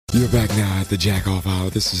You're back now at the Jack Off Hour.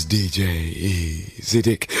 This is DJ Easy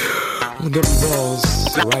Dick. On them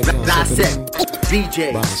balls right now. That's it.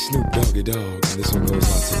 DJ. By Snoop Doggy Dogg. And this one goes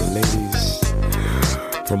out to the ladies.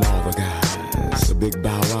 From all the guys. A big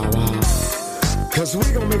bow wow wow. Cause we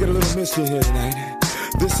gonna make it a little mystery here tonight.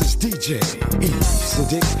 This is DJ Easy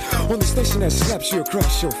Dick. On the station that slaps you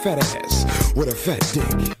across your fat ass with a fat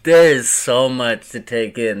dick. There is so much to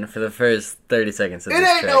take in for the first 30 seconds of this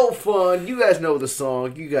track. It ain't no fun. You guys know the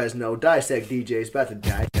song. You guys know Dissect DJ's about to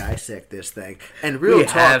dissect this thing. And real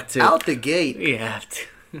talk, out the gate. We have to.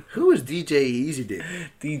 Who is DJ Easy Dick?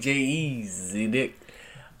 DJ Easy Dick.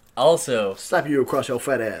 Also, slap you across your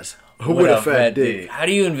fat ass with a fat dick. How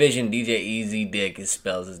do you envision DJ Easy Dick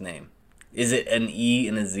spells his name? Is it an E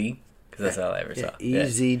and a Z? Because that's all I ever saw.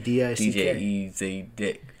 E-Z-D-I-C-K. DJ Easy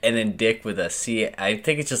Dick. And then Dick with a C. I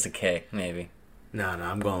think it's just a K, maybe. No,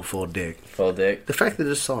 I'm going full dick. Full dick? The fact that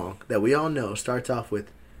this song that we all know starts off with,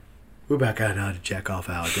 we're back out now to Jack Off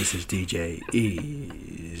Hour. This is DJ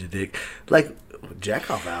Easy Dick. Like, Jack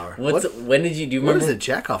Off Hour? When did you do? What is a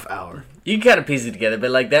Jack Off Hour? You kind of piece it together,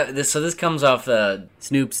 but like that. So this comes off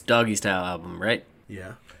Snoop's Doggy Style album, right?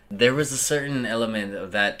 Yeah. There was a certain element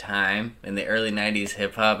of that time in the early 90s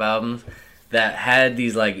hip-hop albums that had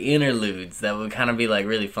these, like, interludes that would kind of be, like,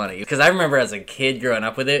 really funny. Because I remember as a kid growing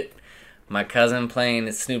up with it, my cousin playing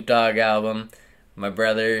the Snoop Dogg album, my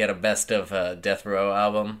brother had a Best of Death Row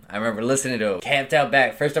album. I remember listening to it, Camped Out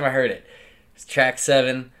Back, first time I heard it. It's track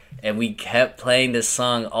 7, and we kept playing this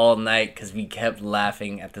song all night because we kept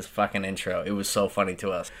laughing at this fucking intro. It was so funny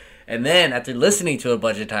to us. And then, after listening to it a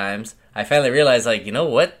bunch of times, I finally realized, like, you know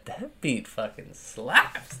what? That beat fucking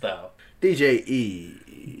slaps, though. DJ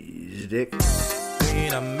Easy Dick.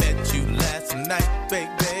 When I met you last night,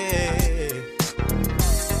 baby,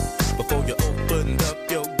 before you opened up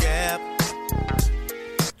your gap.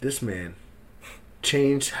 This man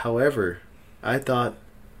changed, however, I thought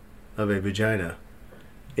of a vagina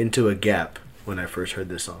into a gap when I first heard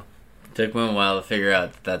this song. Took me a while to figure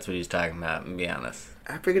out that that's what he's talking about, and be honest.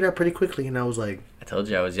 I figured out pretty quickly, and I was like... I told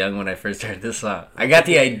you I was young when I first heard this song. I got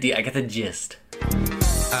the idea. I got the gist.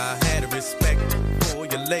 I had a respect for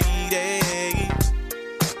your lady,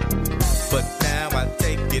 but now I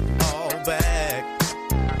take it all back.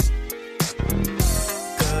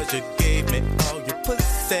 'Cause you gave me all your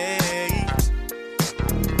pussy,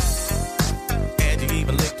 and you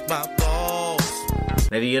even licked my balls.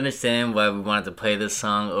 Now, do you understand why we wanted to play this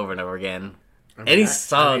song over and over again? Any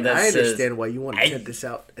song that says... I understand why you want to check this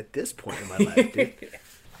out at this point in my life, dude.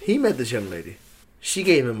 He met this young lady. She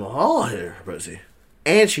gave him all her pussy.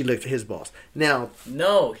 And she licked his balls. Now...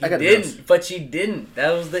 No, he didn't. But she didn't.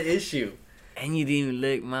 That was the issue. And you didn't even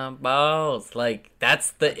lick my balls. Like, that's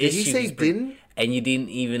the issue. Did he say didn't? And you didn't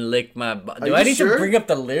even lick my balls. Do I need to bring up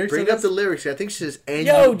the lyrics? Bring up the lyrics. I think she says...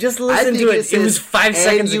 Just listen to it. It was 5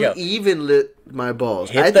 seconds ago. And you even licked my balls.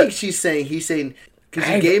 Think she's saying... He's saying...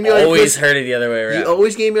 I've always heard it the other way around. You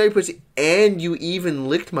always gave me all your pussy, and you even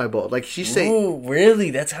licked my ball. Like, she's saying... Oh,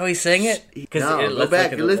 really? That's how he's saying it? No, go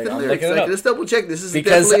back and listen to the lyrics. Let's double check. This is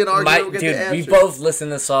definitely an argument. Dude, we both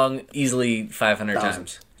listened to the song easily 500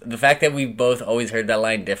 times. The fact that we both always heard that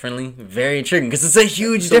line differently, very intriguing, because it's a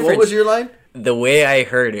huge difference. What was your line? The way I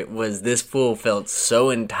heard it was this fool felt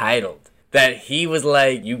so entitled that he was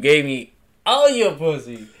like, you gave me all your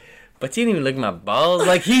pussy, but you didn't even lick my balls.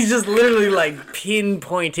 Like, he's just literally, like,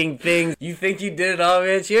 pinpointing things. You think you did it all,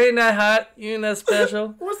 bitch? You ain't that hot. You ain't that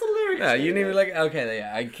special. What's the lyrics? No, you didn't even like... Okay,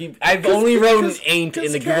 yeah, I've only wrote ain't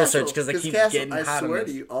in the Google search because I keep getting hot on this. I swear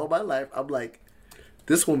to you, all my life, I'm like,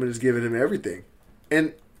 this woman is giving him everything.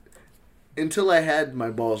 And until I had my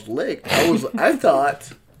balls licked, I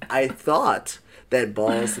thought that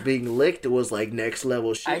balls being licked was like next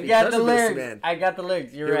level shit. I got the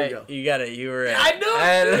lyrics. You're right. You got it. You were right. I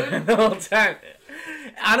knew it, the whole time.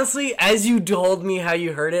 Honestly, as you told me how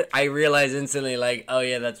you heard it, I realized instantly, like, oh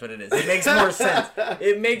yeah, that's what it is. It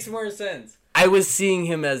makes more sense. I was seeing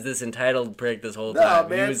him as this entitled prick this whole time.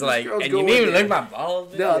 Man, he was like, and you didn't even lick my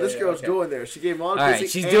balls? No, this girl's going there. She gave him all right,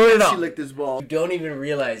 she's doing it all. She licked his balls. You don't even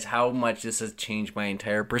realize how much this has changed my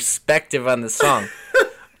entire perspective on the song.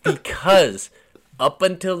 Because... up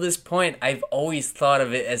until this point, I've always thought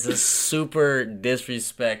of it as a super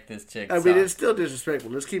disrespect this chick song. It's still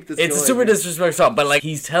disrespectful. Let's keep this going. It's a super disrespectful song, but like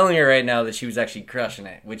he's telling her right now that she was actually crushing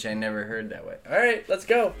it, which I never heard that way. All right, let's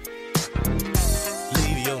go.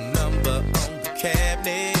 Leave your number on the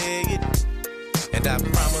cabinet, and I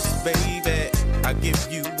promise, baby, I'll give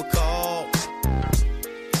you a call.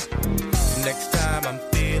 Next time I'm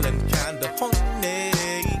feeling kinda horny,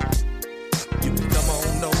 you can come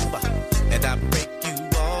on over, and I break you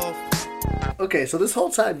off. Okay, so this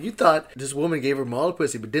whole time you thought this woman gave him all the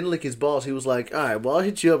pussy, but didn't lick his balls. He was like, "All right, well, I'll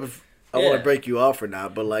hit you up if I want to break you off or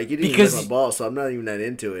not." But like, you didn't even lick my balls, so I'm not even that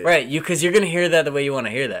into it. Right, because you're gonna hear that the way you want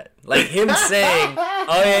to hear that. Like him saying,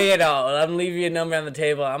 "Oh yeah, no, I'm leaving you a number on the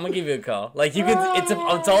table. I'm gonna give you a call." Like you could, it's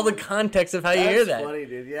all the context of how you hear that. That's funny,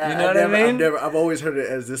 dude. Yeah, you know what I mean? I've always heard it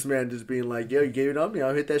as this man just being like, "Yo, you gave it on me.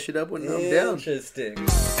 I'll hit that shit up when I'm down." Interesting.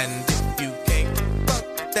 And if you can't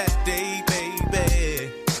fuck that day,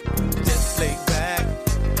 baby, just lay back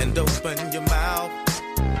and open your mouth.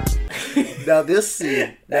 Now this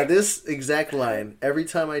exact line, every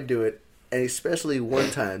time I do it, and especially one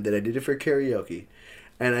time that I did it for karaoke,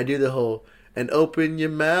 and I do the whole and open your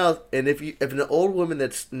mouth, and if an old woman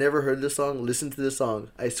that's never heard this song listen to this song,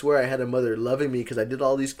 I swear I had a mother loving me because I did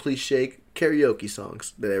all these cliche karaoke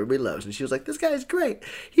songs that everybody loves, and she was like, "This guy's great.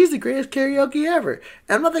 He's the greatest karaoke ever."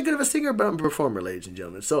 And I'm not that good of a singer, but I'm a performer, ladies and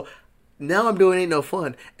gentlemen. So now I'm doing Ain't No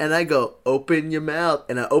Fun, and I go, "Open your mouth,"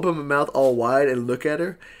 and I open my mouth all wide and look at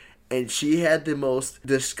her. And she had the most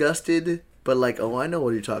disgusted, but like, "Oh, I know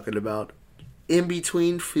what you're talking about," in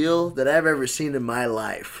between feel that I've ever seen in my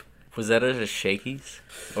life. Was that at a Shakey's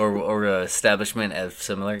or a establishment as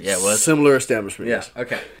similar? Yeah, it was. Similar establishment. Yeah. Yes.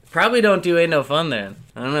 Okay. Probably don't do Ain't No Fun then.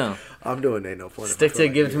 I don't know. I'm doing Ain't No Fun. Stick to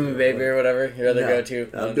Give It To Me Baby or whatever. Your other go-to.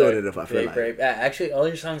 I'm doing it if I feel like rape. Actually, all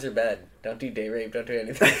your songs are bad. Don't do date rape. Don't do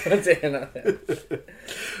anything. Don't say nothing.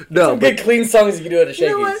 No, some good clean songs you can do at a Shakey's.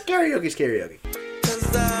 You know what? Karaoke's karaoke.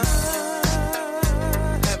 'Cause I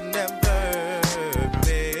have never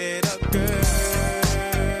met a girl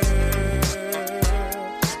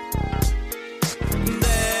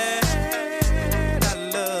that I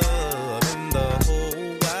love in the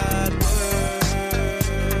whole wide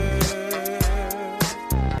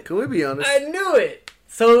world. Can we be honest? I knew it.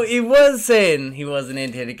 So he was saying he wasn't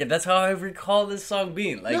into it. That's how I recall this song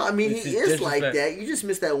being. Like, no, I mean, he is like disrespect. that. You just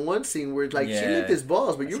missed that one scene where like she licked his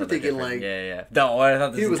balls, but you were thinking like, yeah. No, I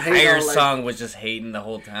thought this entire song was just hating the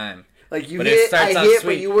whole time. Like you but hit, I hit, sweet.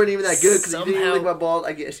 but you weren't even that good because you Somehow, didn't lick my balls.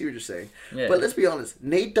 I see what you're saying. Yeah. But let's be honest.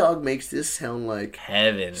 Nate Dogg makes this sound like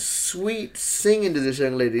heaven. Sweet singing to this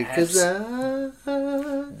young lady because I've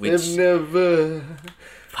never.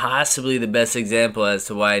 Possibly the best example as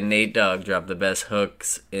to why Nate Dogg dropped the best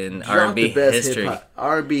hooks in R&B history.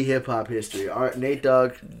 R&B hip hop history. Nate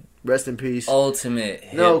Dogg, rest in peace. Ultimate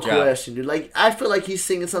hip no drop. question, dude. Like I feel like he's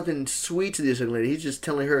singing something sweet to this young lady. He's just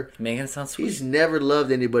telling her, making it sound sweet. He's never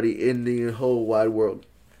loved anybody in the whole wide world.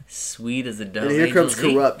 Sweet as a dove. And here comes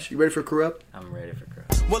Kurupt. You ready for Kurupt? I'm ready for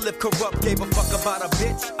Kurupt. Well, if Kurupt gave a fuck about a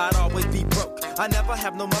bitch, I'd always be broke. I never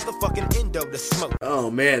have no motherfucking endo to smoke. Oh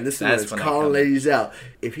man, this is when it's calling ladies out.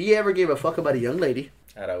 If he ever gave a fuck about a young lady,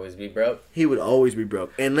 I'd always be broke. He would always be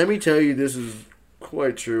broke. And let me tell you, this is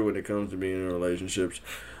quite true when it comes to being in relationships.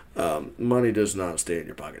 Money does not stay in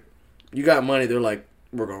your pocket. You got money, they're like,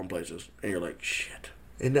 we're going places. And you're like, shit.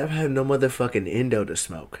 And never have no motherfucking endo to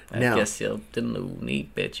smoke. I guess you're the loony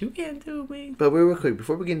bitch. You can't do me. But real quick,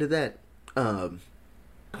 before we get into that, how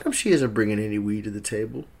come she isn't bringing any weed to the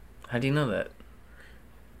table? How do you know that?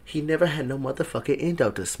 He never had no motherfucking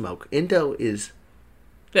endo to smoke. Endo is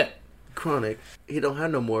chronic. He don't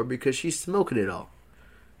have no more because she's smoking it all.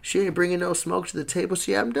 She ain't bringing no smoke to the table.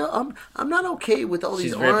 See, I'm not okay with all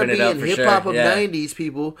these R&B and hip hop of 90s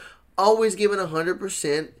people always giving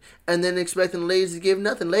 100% and then expecting ladies to give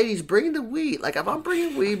nothing. Ladies, bring the weed. Like, if I'm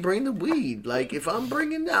bringing weed, bring the weed. Like, if I'm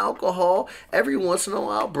bringing alcohol, every once in a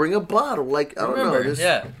while, bring a bottle. Like, I don't know.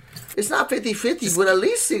 It's not 50-50, but at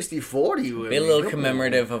least 60-40. Be a little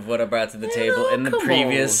commemorative of what I brought to the table in the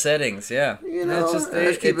previous settings. Yeah. You know,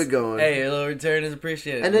 let's keep it going. Hey, a little return is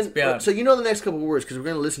appreciated. And then, so you know the next couple of words because we're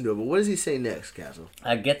going to listen to it. But what does he say next, Castle?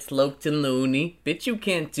 I get sloped and loony. Bitch, you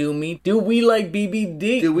can't do me. Do we like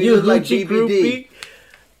BBD? Do we look like BBD?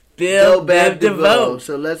 Bill Bev DeVoe.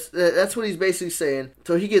 So that's what he's basically saying.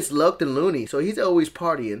 So he gets loped and loony. So he's always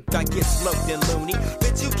partying. I get sloped and loony.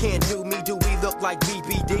 Bitch, you can't do me. Do we look like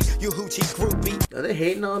BBD? You hoochie groupie. Are they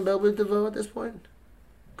hating on Bill Bev DeVoe at this point?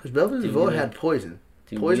 Because Bill Bev DeVoe had Poison.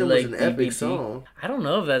 Poison was an epic song. I don't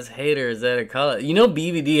know if that's hate or is that a call. You know,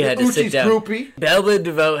 BBD had to sit down. Bill Bev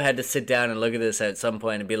DeVoe had to sit down and look at this at some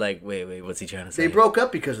point and be like, wait, what's he trying to say? They broke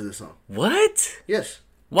up because of this song. What? Yes.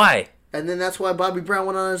 Why? And then that's why Bobby Brown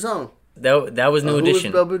went on his own. That was New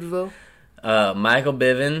Edition. Who was Bill Bev DeVoe? Michael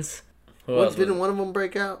Bivins. Didn't one of them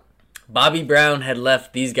break out? Bobby Brown had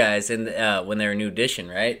left these guys when they were New Edition,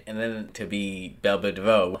 right? And then to be Bill Bev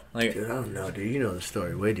DeVoe. Like, dude, I don't know, dude. You know the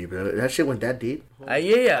story way deeper. That shit went that deep?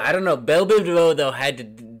 Yeah. I don't know. Bill Bev DeVoe, though, had to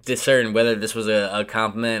discern whether this was a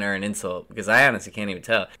compliment or an insult. Because I honestly can't even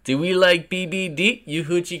tell. Do we like BBD? You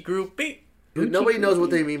hoochie groupie? Dude, nobody knows what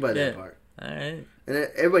they mean by that part. All right. And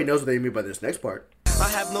everybody knows what they mean by this next part. I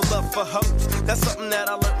have no love for hoes. That's something that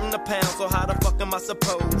I learned in the pound. So how the fuck am I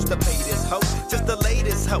supposed to pay this hoe? Just the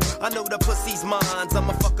latest hoe. I know the pussy's mine.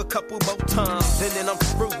 I'ma fuck a couple more times and then I'm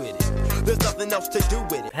through with it. There's nothing else to do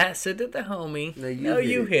with it. Pass it to the homie. No,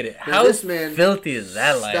 you hit it. Now, How this man filthy is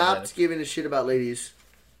that line? stopped giving a shit about ladies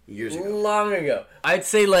years ago. Long ago. I'd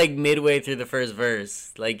say like midway through the first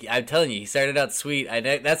verse. Like, I'm telling you, he started out sweet.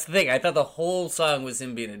 That's the thing. I thought the whole song was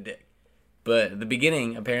him being a dick. But at the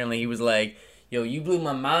beginning, apparently he was like, yo, you blew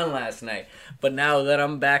my mind last night. But now that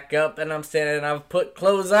I'm back up and I'm standing and I've put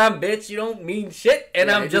clothes on, bitch, you don't mean shit. And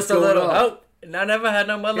Yeah, I'm just a little hoe. And I never had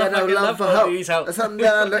no motherfucking love for these hoes. That's something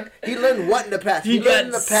that I learned. He learned what in the past? He learned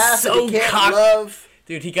in got the past so that he can't cocky. love.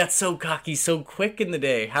 Dude, he got so cocky so quick in the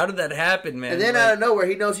day. How did that happen, man? And then out of nowhere,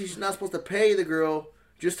 he knows he's not supposed to pay the girl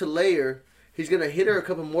just to lay her. He's going to hit her a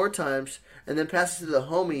couple more times and then pass it to the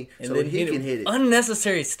homie so he can hit it.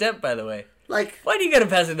 Unnecessary step, by the way. Like, why do you gotta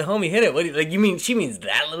pass it to the homie? Hit it. What do you, like? You mean she means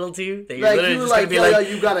that little to you? That you're like literally you were just like, gonna be yo, like,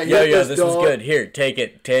 you gotta hit yo, this this was dog. good. Here, take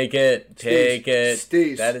it, take it.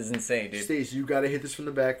 Stace. That is insane, dude. Stace, you gotta hit this from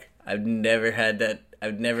the back. I've never had that.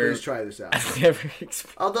 I've never. Please try this out. I've never.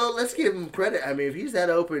 Although, let's give him credit. I mean, if he's that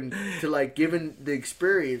open to like giving the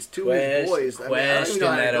experience to his boys, I mean, I don't even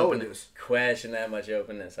know how to go with this. Question that much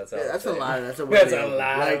openness. That's all. Yeah, that's a lot. That's a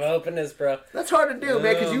lot of openness, bro. That's hard to do,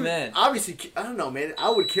 man. Because you man. obviously, I don't know, man. I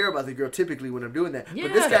would care about the girl typically when I'm doing that, Yeah.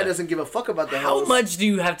 but this guy doesn't give a fuck about the How hoes. much do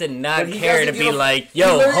you have to not But he care to doesn't be give a- like, he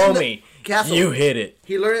yo, learned in the homie, castle. you hit it?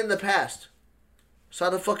 He learned it in the past. So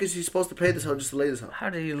how the fuck is he supposed to pay this hoe just to lay this hoe? How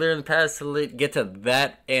did he learn past to get to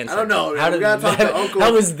that answer? I don't know. How We did gotta talk that, to Uncle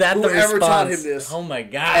how was that the whoever response? taught him this. Oh my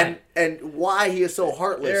god! And why he is so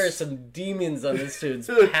heartless. There are some demons on this dude's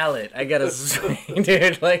palate. I gotta say,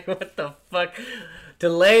 dude. Like, what the fuck? To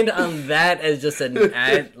land on that as just an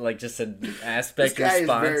aspect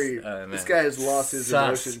response. This guy has lost his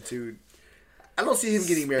Sus. emotion to. I don't see him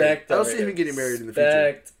getting married. I don't see him getting married in the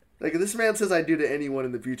future. Like, if this man says I do to anyone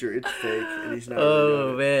in the future, it's fake, and he's not really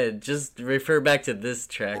doing it. Man, just refer back to this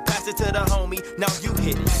track. Pass it to the homie, now you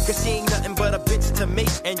hit it. Cause she ain't nothing but a bitch to me.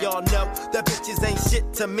 And y'all know that bitches ain't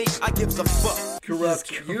shit to me. I gives a fuck.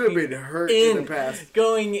 Corrupt. You have been hurt in the past.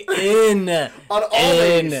 Going in. On all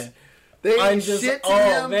things. They I'm ain't just, shit to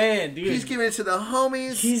oh him. man, dude. He's giving it to the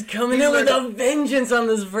homies. He's coming in with a vengeance on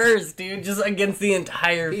this verse, dude. Just against the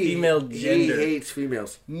entire female gender. He hates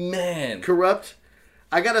females. Man. Corrupt.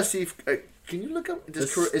 I gotta see. Can you look up?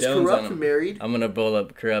 Is Kurupt married? I'm gonna pull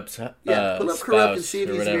up Kurupt's pull up spouse Kurupt and see if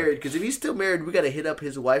or he's whatever. married. Because if he's still married, we gotta hit up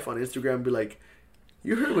his wife on Instagram and be like,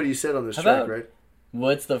 "You heard what he said on this How track, about- right?"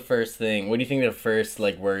 What's the first thing? What do you think the first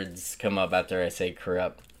words come up after I say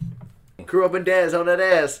Kurupt? Kurupt and Daz on that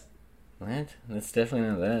ass. What? That's definitely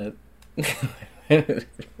not that.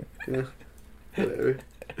 Yeah. Whatever.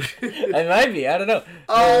 It might be. I don't know.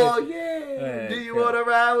 Oh yeah. Alright, Do you Kurupt. wanna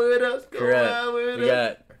ride with us? Go ride Correct. with We us.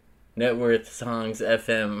 got Net Worth Songs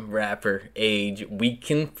FM rapper age. We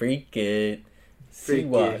Can Freak It. Freak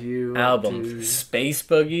Siwa it, you album want to. Space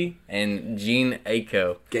Boogie and Gene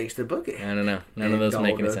Aiko. Gangsta Boogie. I don't know. None of those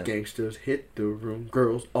make any all the sense. Gangsters hit the room.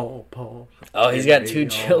 Girls all pause. Oh, he's And got they 2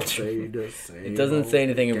 all children. say the same It doesn't say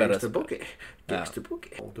anything about us. Gangsta Boogie. Gangsta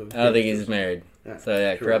Boogie. I don't think he's married. So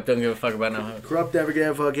yeah, Kurupt don't give a fuck about no hoes. Kurupt never gave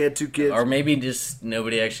a fuck. Had 2 kids. Or maybe just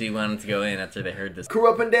nobody actually wanted to go in after they heard this.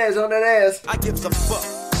 Kurupt and Daz on that ass. I gives a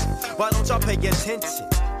fuck. Why don't y'all pay attention?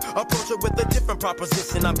 Approach it with a different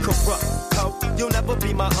proposition. I'm corrupt. Ho, you'll never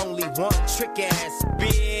be my only one. Trick ass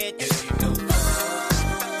bitch.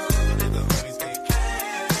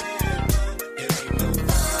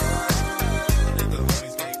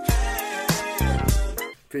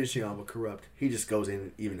 Finishing on with Kurupt. He just goes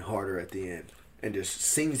in even harder at the end and just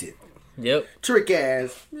sings it. Yep. Trick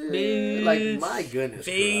ass. Bitch. Like, my goodness.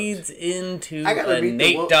 Fades Kurupt. into I gotta a meet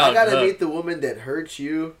Nate the Dogg I gotta hook. meet the woman that hurts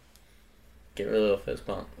you. Give her a little fist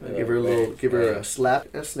bump. Give her a little, give her a slap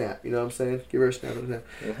and a snap. You know what I'm saying? Give her a snap and a snap.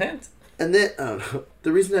 What? And then, I don't know.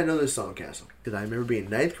 The reason I know this song, Castle, because I remember being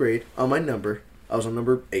in 9th grade on my number. I was on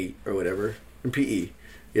number 8 or whatever in PE. You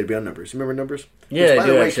had to be on numbers. You remember numbers? Yeah, Which, I by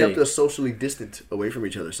do the way, actually. kept us socially distant away from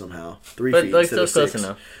each other somehow. 3 But feet like instead still of close 6.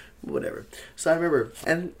 enough. Whatever. So I remember,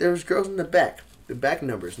 and there was girls in the back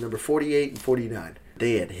numbers, number 48 and 49.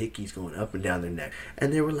 They had hickeys going up and down their neck.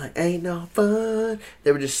 And they were like, ain't no fun.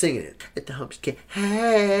 They were just singing it. That the homies can't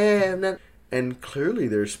have none. And clearly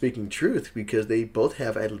they're speaking truth because they both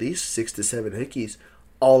have at least 6 to 7 hickeys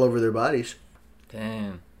all over their bodies.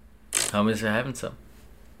 Damn. Homies are having some.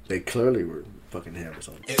 They clearly were fucking having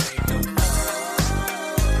something.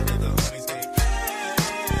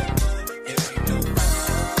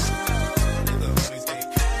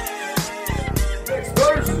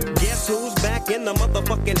 Guess who's back in the a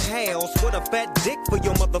motherfucking house with a fat dick for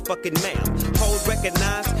your motherfucking mouth. Hoes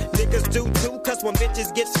recognize, niggas do too, cause when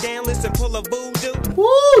bitches get scandalous and pull a voodoo.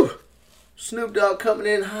 Woo! Snoop Dogg coming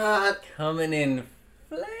in hot. Coming in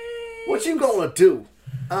flames. What you gonna do?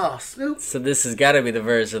 Oh, Snoop. So this has got to be the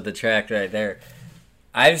verse of the track right there.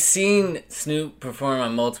 I've seen Snoop perform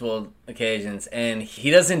on multiple occasions, and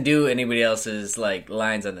he doesn't do anybody else's like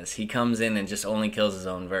lines on this. He comes in and just only kills his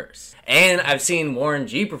own verse. And I've seen Warren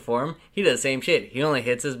G perform. He does the same shit. He only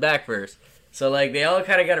hits his back verse. So like they all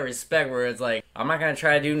kind of got to respect where it's like, I'm not gonna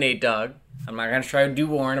try to do Nate Dogg. I'm not gonna try to do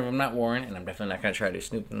Warren if I'm not Warren, and I'm definitely not gonna try to do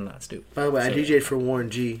Snoop if I'm not Snoop. By the way, So, I DJ'd for Warren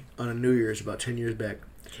G on a New Year's about 10 years back.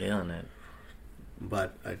 killing it.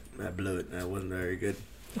 But I blew it. I wasn't very good.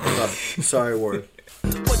 Sorry, Warren.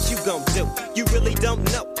 What you gon' do? You really don't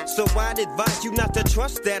know. So I'd advise you not to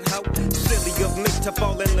trust that hoe. Silly of me to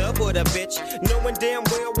fall in love with a bitch, knowing damn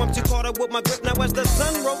well I'm too caught up with my grip. Now as the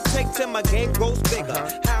sun rotates and my game grows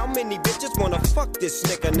bigger, how many bitches wanna fuck this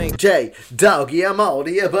nigga named J. Dogg, yeah, I'm all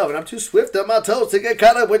the above, and I'm too swift on my toes to get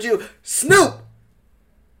caught up with you. Snoop!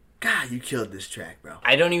 God, you killed this track, bro.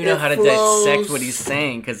 I don't even know how to dissect what he's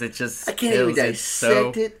saying because it just I can't even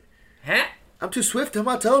dissect it. Huh? I'm too swift on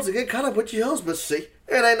my toes to get caught up with you hoes, but see,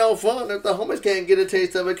 it ain't no fun if the homies can't get a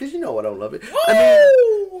taste of it, because you know I don't love it. I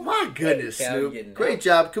mean, my goodness, Snoop. Great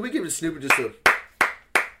job. Can we give it Snoop just a...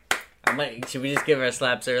 Should we just give our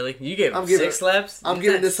slaps early? You gave him 6 slaps? I'm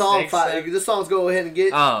giving this song 5. This song's go ahead and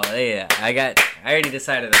get... Oh, yeah. I already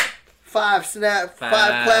decided that. 5 snaps,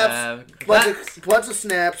 5 claps, bunch of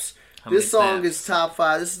snaps. This song is top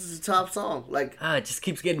 5. This is the top song. Like, it just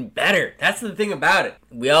keeps getting better. That's the thing about it.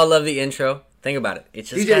 We all love the intro. Think about it. It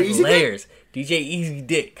just DJ has Easy layers. DJ Easy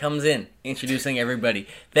Dick comes in, introducing everybody.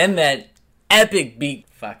 Then that epic beat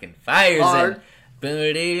fucking fires hard. in.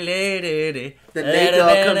 Then Nate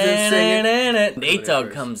Dogg comes in singing. Nate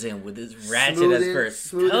Dogg comes in with his ratchet as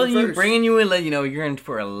first. Telling you, bringing you in, let you know you're in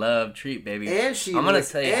for a love treat, baby. And she I'm gonna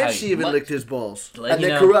tell you how she even licked his balls. Let And you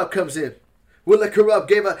then know. Kurupt comes in. Will the Kurupt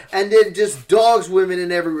gave up, and then just dogs women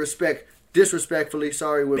in every respect. Disrespectfully,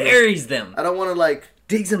 sorry, women. Buries them. I don't want to like.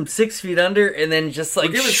 Digs them 6 feet under and then just like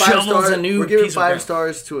We're giving shovels a new We're giving piece 5 of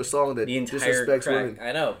stars to a song that the entire disrespects crack. women.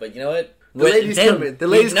 I know, but you know what? The ladies come in. The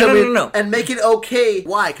ladies come in no. and make it okay.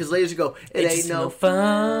 Why? Because ladies go, it ain't It's no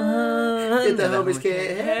fun. if the homies can't.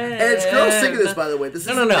 And it's girls singing this, by the way. This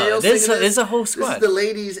is No. males This singing is a whole squad. This is the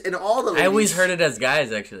ladies and all the ladies. I always heard it as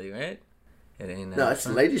guys, actually, right? It ain't No, it's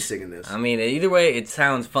the ladies singing this. I mean, either way, it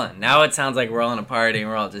sounds fun. Now it sounds like we're all in a party and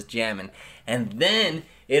we're all just jamming. And then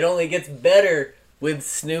it only gets better with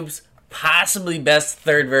Snoop's possibly best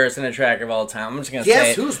third verse in a track of all time. I'm just going to say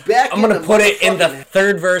Guess who's back? I'm going to put it in the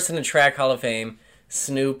third verse in the Track Hall of Fame.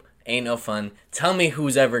 Snoop, Ain't No Fun. Tell me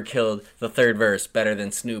who's ever killed the third verse better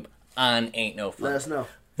than Snoop on Ain't No Fun. Let us know.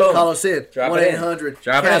 Boom. Call us in. Drop it in. 1-800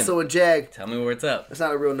 Drop it Castle in. and Jag. Tell me what's up. That's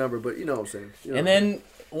not a real number, but you know what I'm saying. You know And what I'm then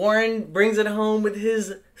Warren brings it home with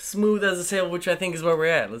his Smooth as a Sail, which I think is where we're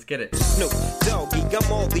at. Let's get it. Snoop Doggy,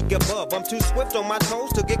 I'm all the above. I'm too swift on my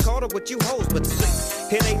toes to get caught up with you hoes, but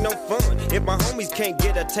see, it ain't no fun if my homies can't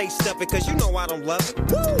get a taste of it, cause you know I don't love it.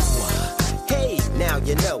 Woo! Hey, now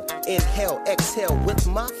you know. Inhale, exhale with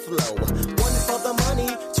my flow. 1 for the money,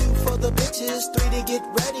 2 for the bitches, 3 to get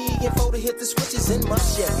ready, and 4 to hit the switches in my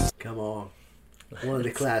Chevy. Come on. One of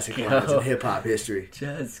the classic lines in hip hop history.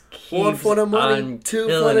 Just keeps 1 for the money, on 2 for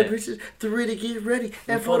killing the it. bitches, 3 to get ready,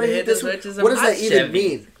 and 4 4 to hit the switches. switches. What does I'm that even Chevy.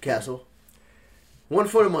 mean, Castle? 1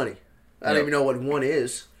 for the money. I don't Yep. even know what 1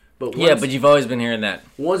 is. But Yeah, but you've always been hearing that.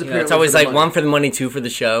 One's You know, apparently it's always for the like money. 1 for the money, 2 for the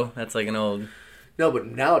show. That's like an old. No, but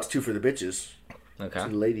now it's 2 for the bitches. Okay. To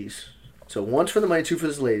the ladies. So 1's for the money, 2 for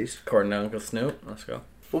the ladies. According to Uncle Snoop. Let's go.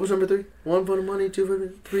 What was number 3? 1 for the money, 2 for the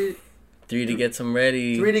 3. 3 to get some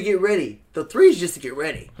ready. 3 to get ready. The 3's just to get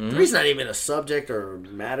ready. 3's not even a subject or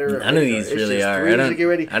matter. None of these It's really just are. 3 to get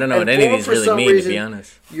ready. I don't know what And any of 4 these for really some mean, to reason, be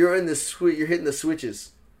honest. You're in the you're hitting the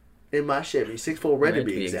switches in my Chevy. 6-4 red to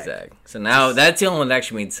be exact. So now that's the only one that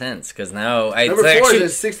actually made sense because now Number 4 is a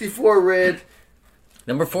 64 red.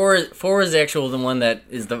 Number four is the one that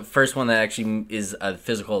is the first one that actually is a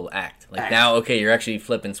physical act. Like now, okay, you're actually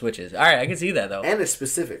flipping switches. All right, I can see that though. And it's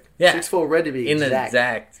specific. Yeah. 6-4 red to be in exact. the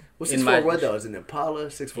exact. What's in 6-4 red though? Is it an Impala?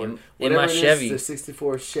 6-4. In my Chevy. It's a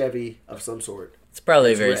 64 Chevy of some sort. It's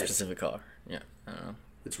probably a very red. specific color. Yeah, I don't know.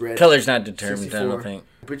 It's red. Color's not determined. 64. I don't think.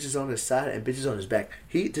 Bitches on his side and bitches on his back.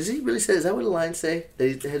 Does he really say? Is that what the lines say? That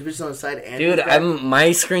he has bitches on his side and Dude, his back?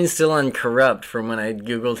 my screen's still on Kurupt from when I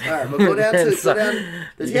googled. All right, but go down to go down.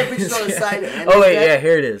 Does he have bitches on his side and oh his wait, back? yeah,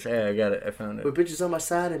 here it is. Yeah, I got it. I found it. With bitches on my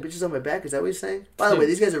side and bitches on my back. Is that what he's saying? By the way,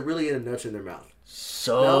 these guys are really into nuts in their mouth.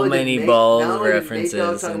 So many balls not only did references Nate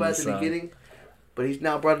Dogg talk in about the it at the song. beginning, but he's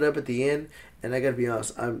now brought it up at the end. And I gotta be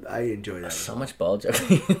honest, I enjoy that. So much ball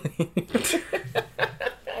juggling.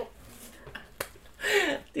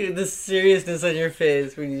 Dude, the seriousness on your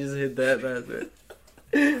face when you just hit that bastard.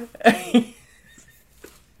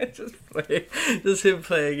 Just hit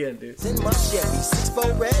play again, dude. In my Chevy,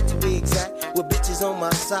 6'4" red to be exact, with bitches on my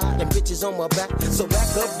side and bitches on my back. So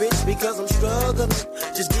back up, bitch, because I'm struggling.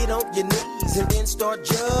 Just get on your knees and then start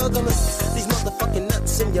juggling these motherfucking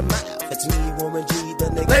nuts in your mouth. It's me, Warren G, the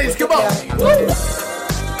nigga. Ladies, come on! Woo!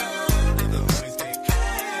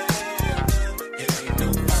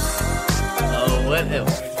 What a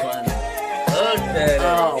fun hook that is.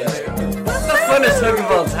 Oh, man. What's the funnest hook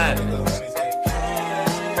of all time?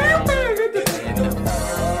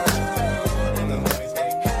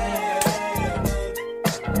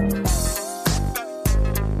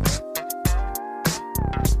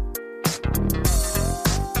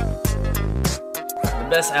 The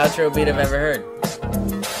best outro beat I've ever heard.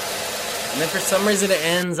 And then for some reason it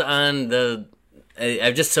ends on the...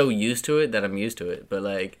 I'm just so used to it that I'm used to it, but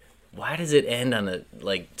like... Why does it end on a,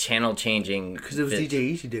 like, channel changing? Because it was DJ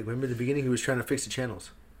Easy Dick. Remember at the beginning he was trying to fix the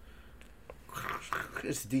channels.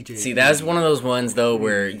 It's DJ. See, that's one of those ones, though,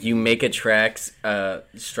 where you make a track's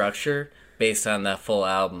structure based on the full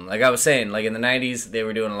album. Like I was saying, like in the 90s, they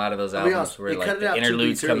were doing a lot of those albums where, like, the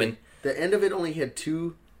interludes come in. The end of it only had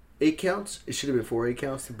 2 8 counts. It should have been 4 8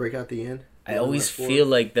 counts to break out the end. I always feel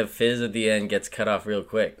like the fizz at the end gets cut off real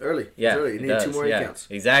quick. Early. Yeah, You need 2 more 8 counts.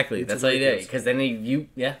 Exactly. That's all you did. Because then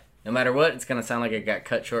no matter what, it's going to sound like it got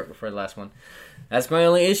cut short before the last one. That's my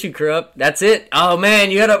only issue, Kurupt. That's it. Oh,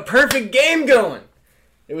 man, you had a perfect game going.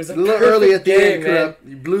 It was a little perfect early at the game, end, Kurupt.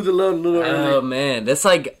 You blew the load a little early. Oh, man. That's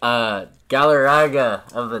like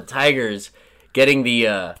Galarraga of the Tigers getting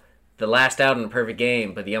the last out in a perfect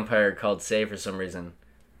game, but the umpire called save for some reason.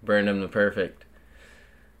 Burned him to perfect.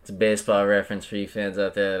 It's a baseball reference for you fans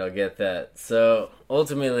out there that'll get that. So,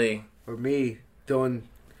 ultimately... Or me throwing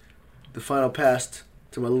the final pass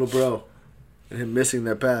to my little bro, and him missing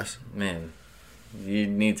that pass. Man, you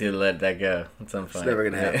need to let that go. It's unfunny. It's never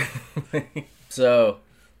gonna happen. So,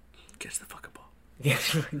 catch the fucking ball. Yeah,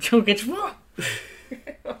 don't get your ball.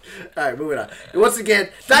 Alright, moving on. And once again,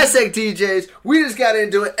 Dissect DJs. We just got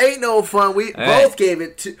into it. Ain't no fun. We both gave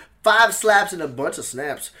it 5 slaps and a bunch of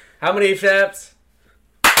snaps. How many snaps?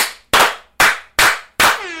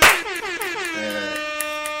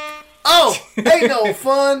 Oh, ain't no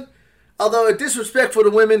fun. Although it's disrespectful to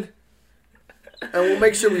women, and we'll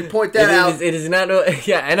make sure we point that out. It is not.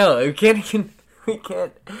 Yeah, I know. We can't ignore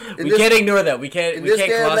that. We can't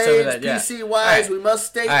gloss over that. Yeah. PC wise, we must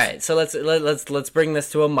state. All right, so let's bring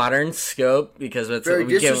this to a modern scope because it's very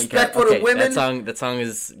disrespectful to women. That song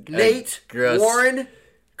is Nate, gross, Warren,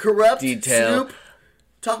 Kurupt, detail. Snoop.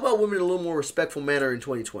 Talk about women in a little more respectful manner in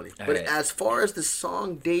 2020. But as far as the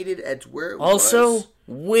song dated at where it was...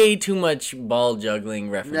 way too much ball juggling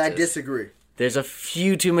references. I disagree. There's a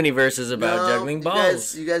few too many verses about juggling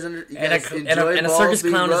balls. You guys enjoy and a circus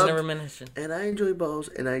clown is never mentioned. And I enjoy balls,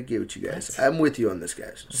 and I get what you guys. I'm with you on this,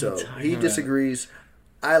 guys. So he disagrees.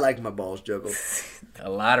 I like my balls juggled.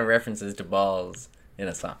 A lot of references to balls in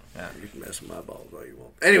a song. Yeah. You can mess with my balls all you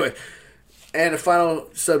want. Anyway, and the final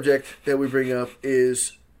subject that we bring up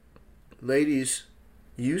is, ladies,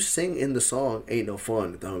 you sing in the song "Ain't No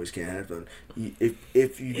Fun." The homies can't have fun.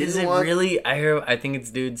 If you didn't want, really? I think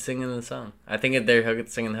it's dudes singing the song. I think they're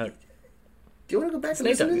singing the hook. Do you want to go back and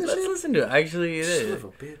listen to this? Let's listen to it. Actually, it is. Son of a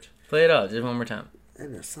bitch. Play it all just one more time.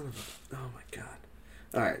 And the son of a. Oh my god!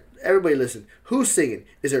 All right, everybody, listen. Who's singing?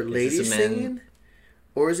 Is there ladies singing,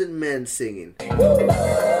 or is it men singing?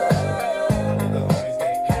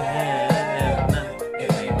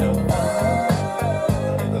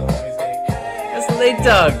 Nate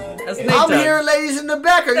Dogg. I'm hearing ladies in the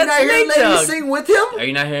back. Are you not hearing ladies sing with him? Are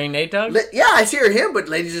you not hearing Nate Dogg? Yeah, I hear him, but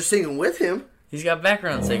ladies are singing with him. He's got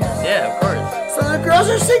background singers. Yeah, of course. So the girls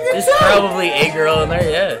are singing There's too. Probably a girl in there,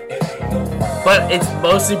 yeah. But it's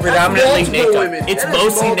mostly predominantly Nate Dogg. It's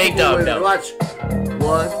mostly Nate Dogg, though. Watch.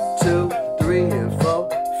 1, 2, 3, and 4,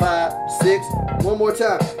 5, 6. One more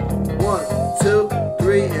time. 1, 2,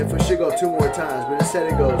 3, and for sure go 2 more times. But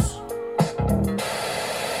instead it goes.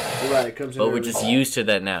 Right, it comes in. But we're just used to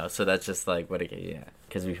that now, so that's just like what it. Yeah,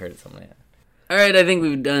 because we've heard it something like that. All right, I think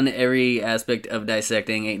we've done every aspect of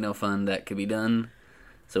dissecting. Ain't no fun that could be done.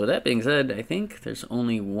 So with that being said, I think there's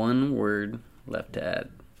only one word left to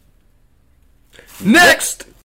add. Next!